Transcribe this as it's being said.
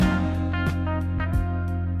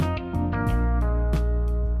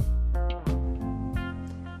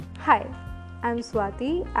I am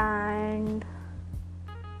Swati and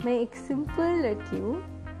मैं एक simple लड़की हूँ.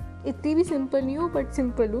 इतनी भी सिंपल नहीं हूँ बट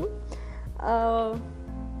सिंपल हूँ.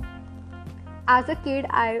 As a kid,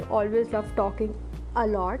 I always loved talking a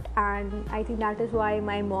lot, and I think that is why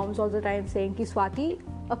my mom's all the time saying कि स्वाति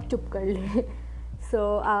अब चुप कर ले.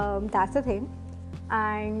 So that's the thing.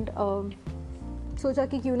 And सोचा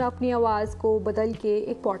कि क्यों ना अपनी आवाज़ को बदल के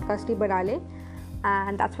एक पॉडकास्ट ही बना ले.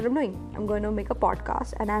 And that's what I'm doing. I'm going to make a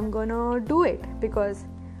podcast and I'm going to do it because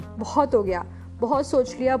बहुत हो गया, बहुत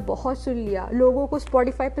सोच लिया, बहुत सुन लिया. लोगों को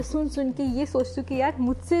Spotify पे सुन के ये सोचती हूँ कि यार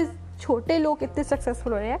मुझसे छोटे लोग इतने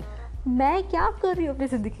सक्सेसफुल हो रहे हैं, मैं क्या कर रही हूँ अपनी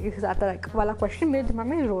ज़िंदगी के साथ वाला क्वेश्चन मेरे दिमाग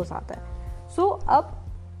में रोज़ आता है. सो अब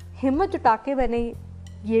हिम्मत जुटा के मैंने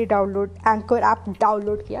ये एंकर ऐप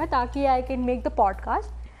डाउनलोड किया ताकि I can make the podcast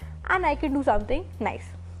and I can do something nice.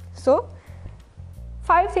 So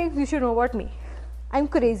 5 things you should know about me. I'm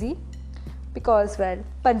crazy because well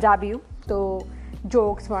Punjabi हूँ तो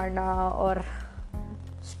जोक्स मारना और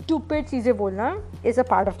स्टूपिड चीज़ें बोलना is a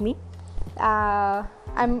part of me.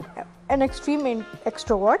 I'm an extreme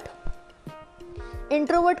extrovert.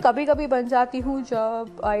 Introvert कभी कभी बन जाती हूँ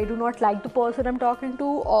जब I do not like the person I am talking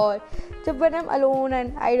to, और जब when I am alone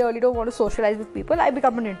and I really don't want to socialise with people I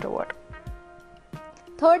become an introvert.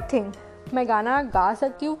 Third thing, मैं गाना गा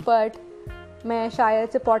सकती हूँ बट मैं शायद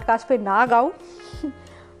से पॉडकास्ट पे ना गाऊँ.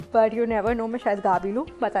 बट यू नेवर नो, मैं शायद गा भी लूँ,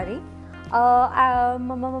 पता नहीं. और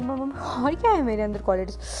क्या है मेरे अंदर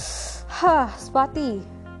क्वालिटीज. हाँ, Swati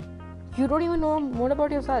you don't even know more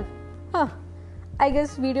about yourself. हाँ, आई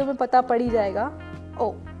गेस वीडियो में पता पड़ ही जाएगा.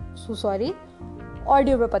 ओह सो सॉरी,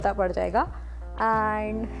 ऑडियो में पता पड़ जाएगा.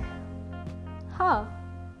 एंड हाँ,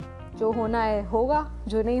 जो होना है होगा,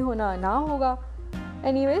 जो नहीं होना ना होगा.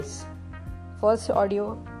 Anyways, first audio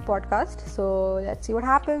podcast, so let's see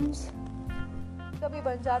what happens. कभी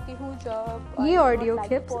बन जाती हूँ जब ये ऑडियो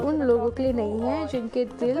क्लिप्स उन लोगों के लिए नहीं है जिनके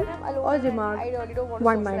दिल और दिमाग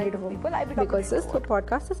वन माइंडेड हो, because this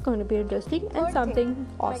podcast is going to be interesting and something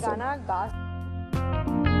awesome.